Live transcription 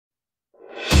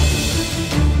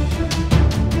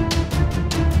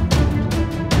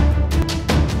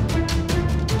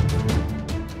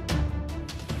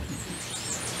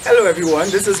Hello everyone,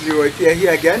 this is Pierre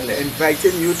here again,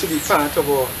 inviting you to be part of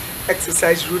our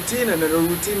exercise routine, and a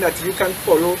routine that you can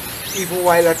follow even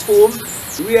while at home.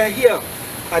 We are here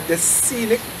at the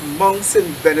scenic Monks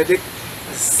in Benedict.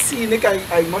 Scenic,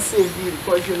 I must say,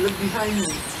 because if you look behind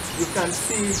me, you can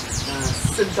see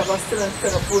St. Augustine and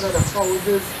Tenafuna, the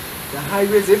houses, the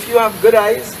highways. If you have good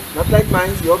eyes, not like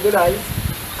mine, you have good eyes,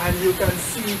 and you can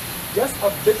see just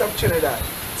a bit of Trinidad.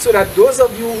 So that those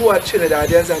of you who are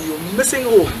Trinidadians and you're missing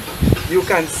home, you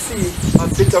can see a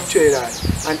bit of Trinidad.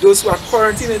 And those who are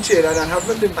quarantined in Trinidad and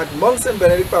haven't been at Monks in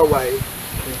Benedict for a while,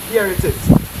 here it is,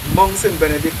 Monks in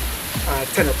Benedict,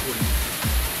 Tenafuna.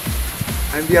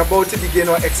 And we are about to begin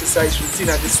our exercise routine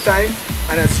at this time.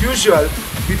 And as usual,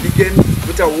 we begin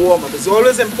with a warm-up. It's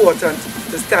always important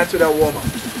to start with a warm-up.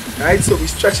 Right? So we're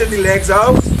stretching the legs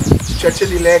out,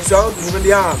 moving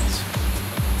the arms.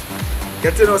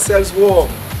 Getting ourselves warm.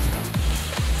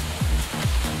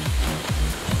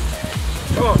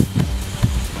 Come on.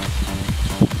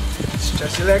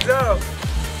 Stretch your legs out.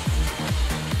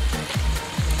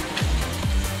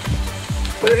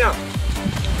 Pull it up.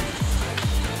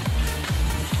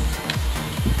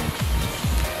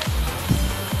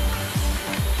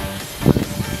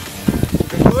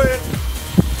 Go in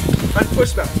and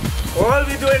push back. All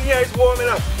we're doing here is warming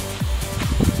up.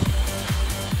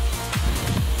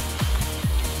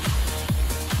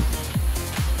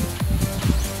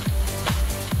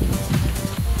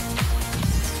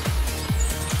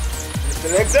 Lift the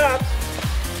legs up.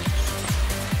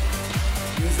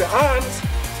 Use the arms.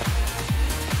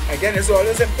 Again, it's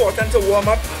always important to warm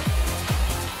up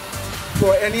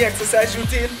for any exercise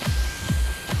routine.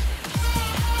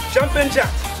 Jumping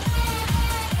jacks.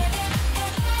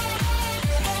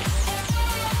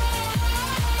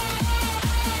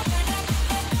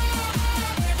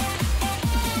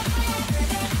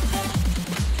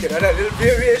 Get a little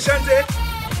variation there.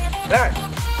 Right.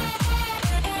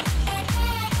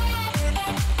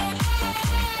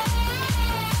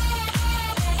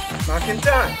 Marking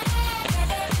time.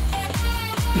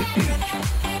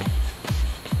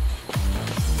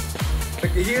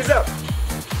 Pick the heels up.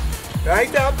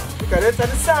 Right up. Look at it to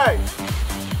the side.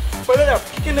 Pull it up.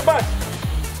 Kick in the butt.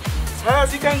 As high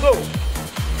as you can go.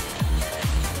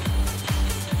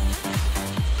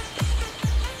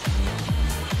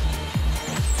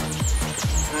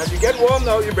 As you get warm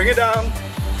now, you bring it down.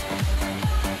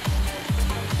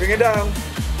 Bring it down.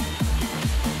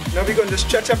 Now we're going to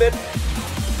stretch a bit.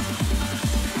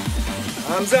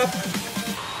 Arms up.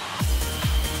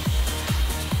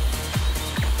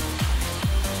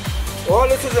 All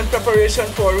this is in preparation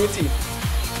for a routine.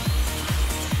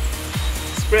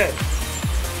 Spread.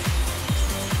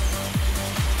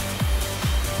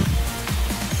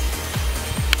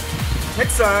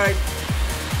 Next side.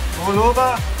 Roll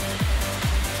over.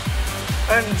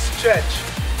 And stretch.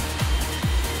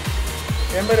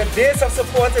 Remember, the base of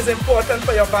support is important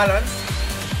for your balance.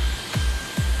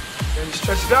 Then you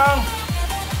stretch down.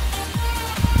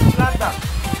 Flat back.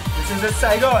 This is the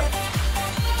side on.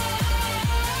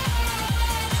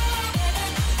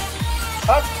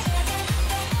 Up.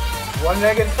 One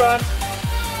leg in front.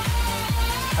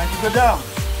 And you go down.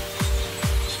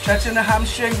 Stretching the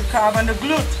hamstring, the calf, and the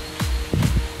glute.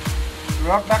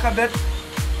 Rock back a bit.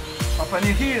 Up on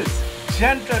your heels.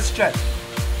 Gentle stretch.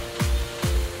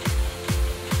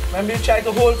 Remember, you try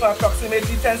to hold for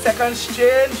approximately 10 seconds.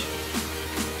 Change.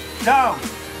 Down.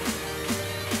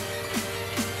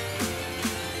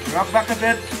 Rock back a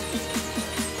bit.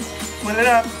 Pull it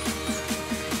up.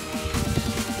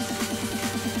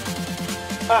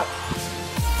 Up.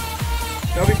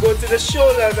 Now we go to the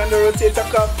shoulders and the rotator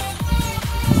cuff.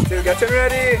 Still getting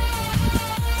ready.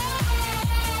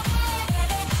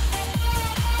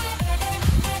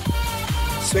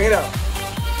 Swing it out.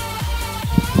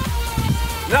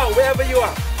 Now, wherever you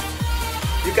are,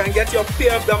 you can get your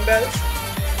pair of dumbbells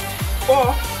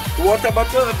or water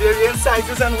bottle of varying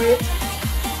sizes and weight.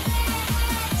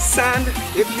 Sand,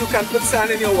 if you can put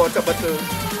sand in your water bottle.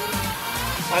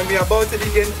 And we are about to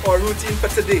begin our routine for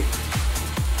today.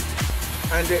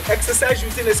 And the exercise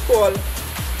routine is called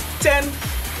 10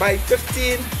 by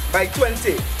 15 by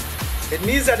 20. It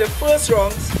means that the first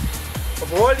rounds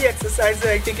of all the exercises,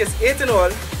 I think it's 8 in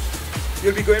all,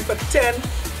 you'll be going for 10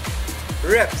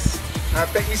 reps.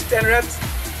 After each 10 reps,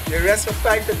 you rest for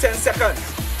 5 to 10 seconds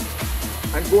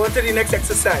and go on to the next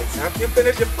exercise. After you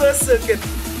finish the first circuit,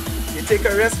 you take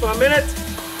a rest for a minute,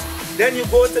 then you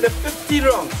go to the 15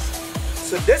 rounds.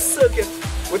 So this circuit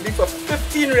would be for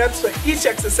 15 reps for each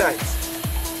exercise.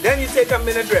 Then you take a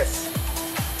minute rest.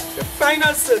 The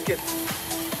final circuit,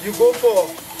 you go for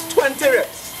 20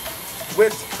 reps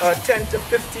with 10 to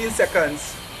 15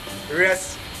 seconds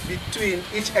rest between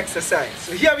each exercise.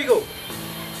 So here we go.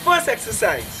 First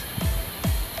exercise.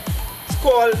 It's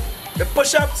called the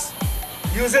push-ups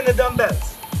using the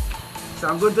dumbbells. So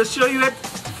I'm going to show you it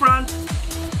front.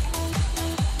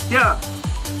 Here.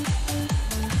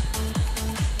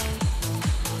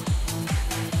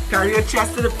 Carry your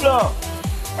chest to the floor.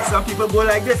 Some people go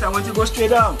like this. I want you to go straight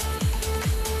down.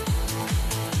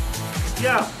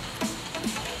 Yeah.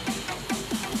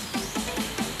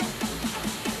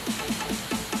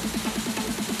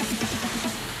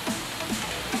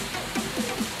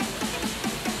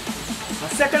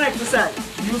 The second exercise,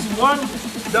 use one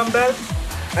dumbbell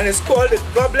and it's called the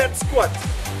goblet squat.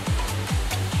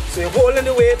 So you're holding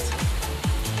the weight,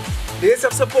 base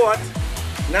of support,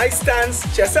 nice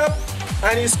stance, chest up,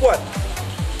 and you squat.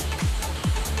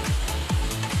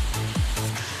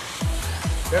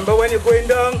 Remember, when you're going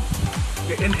down,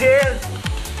 you inhale.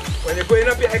 When you're going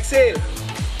up, you exhale.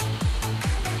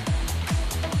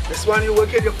 This one you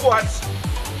work in your quads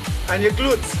and your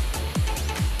glutes.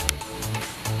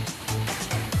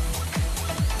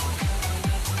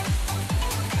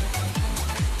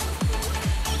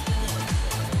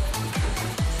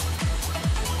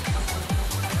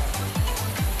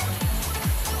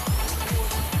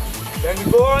 Then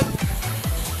you go on,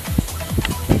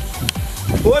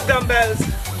 both dumbbells.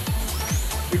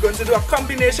 We're going to do a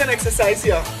combination exercise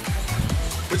here,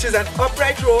 which is an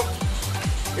upright row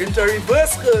into a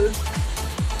reverse curl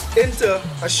into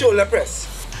a shoulder press.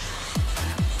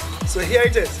 So here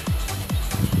it is.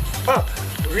 Up,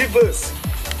 reverse,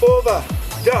 over,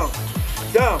 down,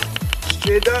 down,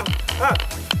 straight down, up,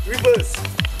 reverse.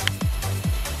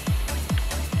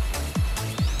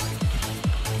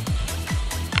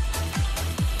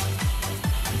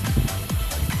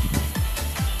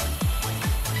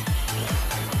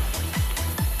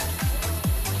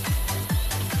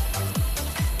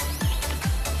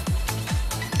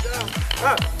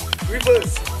 Up,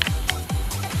 reverse.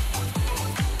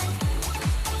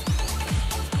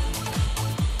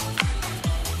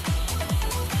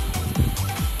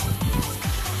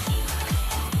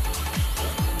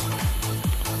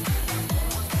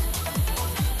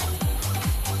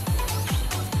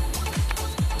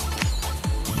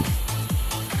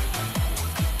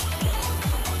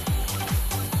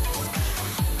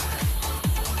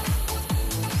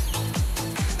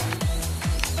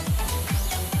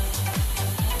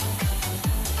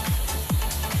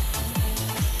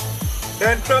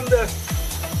 Then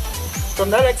from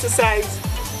that exercise,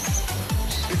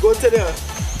 we go to the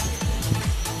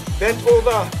bent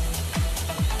over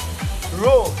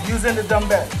row using the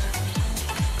dumbbell.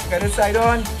 Get it side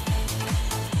on,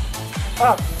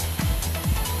 up.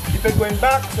 Keep it going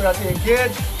back so that you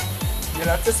engage your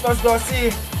latissimus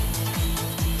dorsi,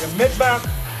 your mid back.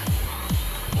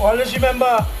 Always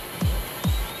remember,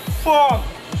 form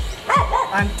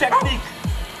and technique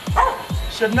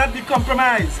should not be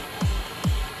compromised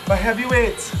by heavy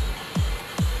weights.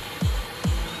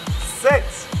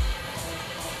 6,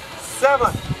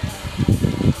 7,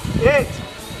 8,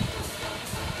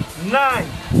 9,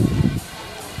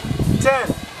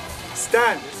 10.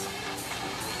 Stand.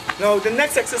 Now the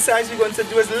next exercise we're going to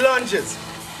do is lunges.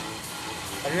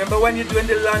 And remember, when you're doing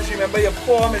the lunge, remember your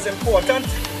form is important.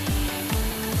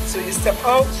 So you step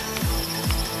out,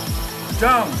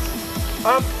 down,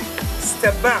 up,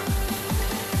 step back,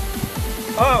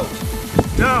 out,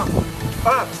 down,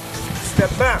 up, step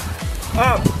back,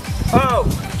 up, out,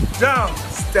 down,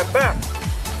 step back,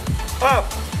 up,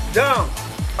 down,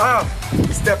 up,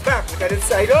 step back. Look at it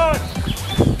side on,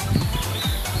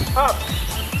 up.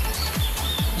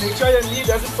 Make sure your knee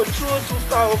doesn't protrude too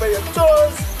far over your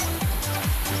toes.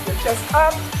 Keep your chest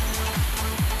up.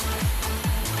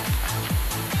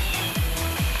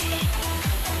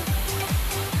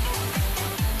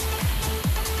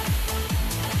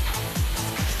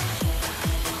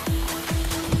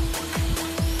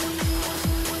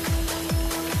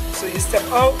 So you step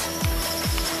out,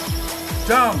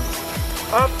 down,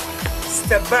 up,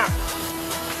 step back,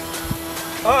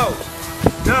 out,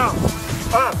 down,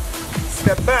 up,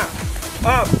 step back,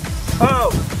 up,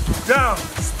 out, down,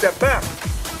 step back,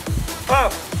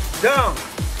 up, down,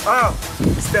 up,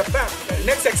 step back. The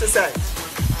next exercise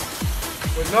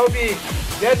will now be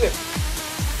deadlift.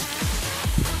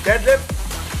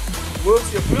 Deadlift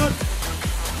works your glute,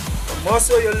 but more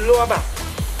so your lower back.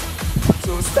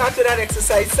 So start with that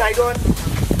exercise side on.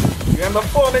 Remember,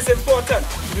 form is important.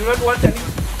 You do not want any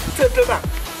turtle back.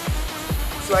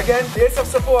 So again, base of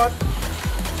support.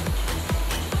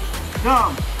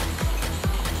 Down.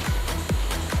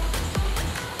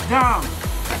 Down.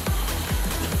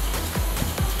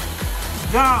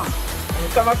 Down. And you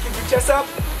come up, keep the chest up.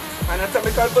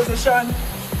 Anatomical position.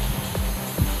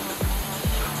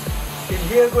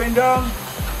 Inhale going down.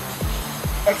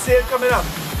 Exhale coming up.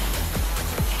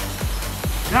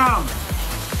 Down.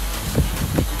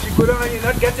 If you go down and you're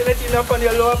not getting it enough on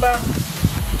your lower back,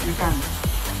 you can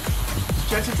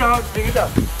stretch it out, bring it up.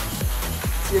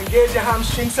 So you engage your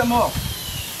hamstring some more.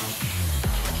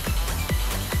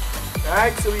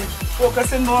 Alright, so we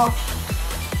focusing more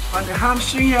on the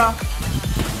hamstring here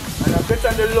and a bit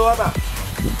on the lower back.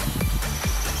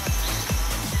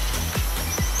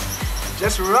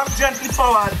 Just rock gently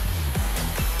forward.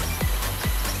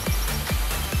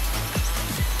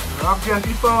 Rock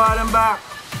gently forward and back.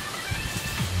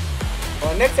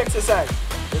 Our next exercise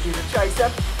will be the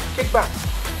tricep kick back.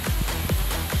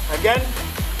 Again,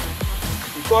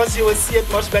 because you will see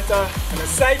it much better in a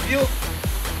side view,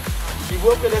 we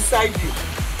work with a side view.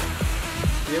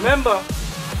 Remember,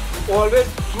 you always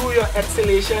do your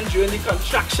exhalation during the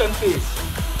contraction phase.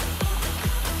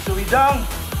 So we down,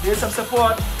 there's some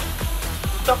support,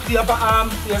 tuck the upper arm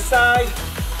to your side,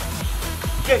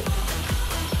 kick.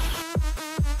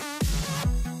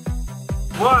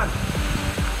 1,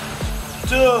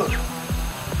 2,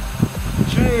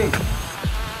 3,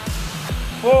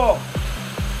 4,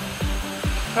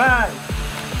 5,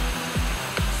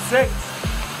 6,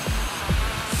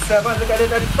 7. Look at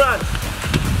it at the front.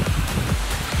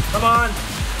 Come on.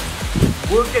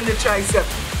 Work in the tricep.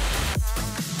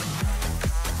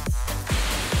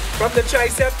 From the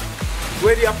tricep,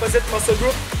 where the opposite muscle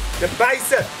group, the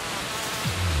bicep.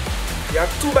 You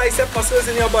have 2 bicep muscles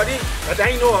in your body that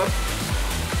I know of.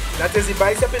 That is the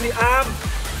bicep in the arm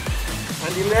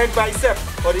and the leg bicep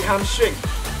or the hamstring.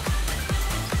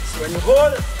 So when you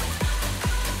hold,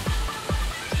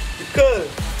 you curl,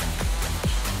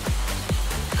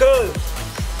 curl,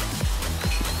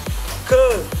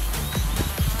 curl,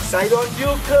 side on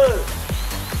view, curl,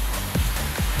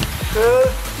 curl,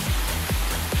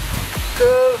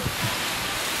 curl,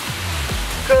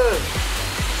 curl.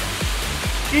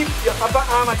 Keep your upper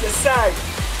arm at your side.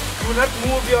 Do not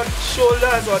move your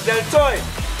shoulders or deltoid.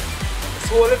 Just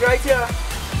hold it right here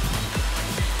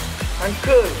and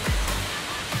curl.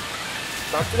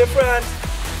 Back to the front.